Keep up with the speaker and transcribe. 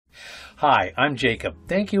Hi, I'm Jacob.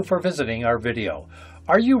 Thank you for visiting our video.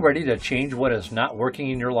 Are you ready to change what is not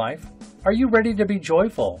working in your life? Are you ready to be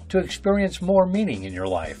joyful, to experience more meaning in your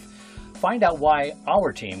life? Find out why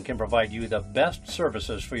our team can provide you the best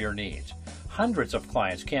services for your needs. Hundreds of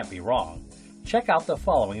clients can't be wrong. Check out the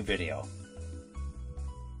following video.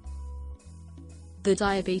 The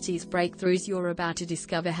diabetes breakthroughs you're about to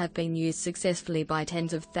discover have been used successfully by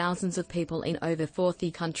tens of thousands of people in over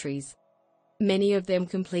 40 countries. Many of them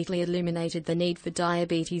completely eliminated the need for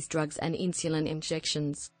diabetes drugs and insulin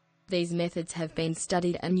injections. These methods have been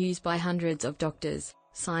studied and used by hundreds of doctors,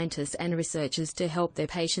 scientists and researchers to help their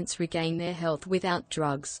patients regain their health without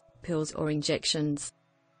drugs, pills or injections.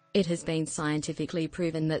 It has been scientifically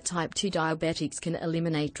proven that type 2 diabetics can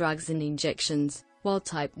eliminate drugs and injections, while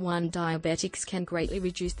type 1 diabetics can greatly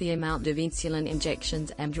reduce the amount of insulin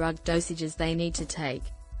injections and drug dosages they need to take.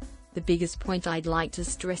 The biggest point I'd like to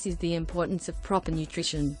stress is the importance of proper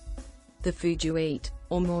nutrition. The food you eat,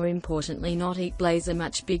 or more importantly not eat, plays a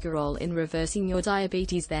much bigger role in reversing your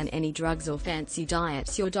diabetes than any drugs or fancy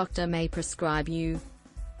diets your doctor may prescribe you.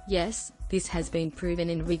 Yes, this has been proven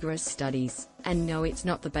in rigorous studies, and no, it's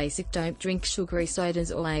not the basic don't drink sugary sodas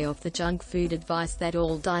or lay off the junk food advice that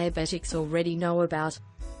all diabetics already know about.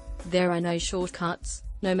 There are no shortcuts,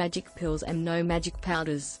 no magic pills and no magic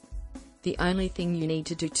powders. The only thing you need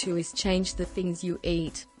to do too is change the things you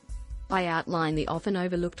eat. I outline the often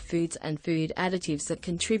overlooked foods and food additives that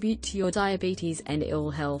contribute to your diabetes and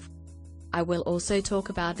ill health. I will also talk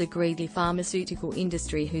about the greedy pharmaceutical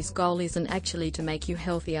industry whose goal isn't actually to make you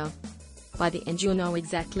healthier. By the end you'll know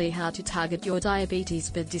exactly how to target your diabetes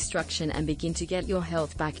for destruction and begin to get your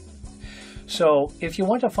health back. So, if you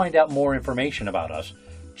want to find out more information about us,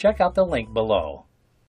 check out the link below.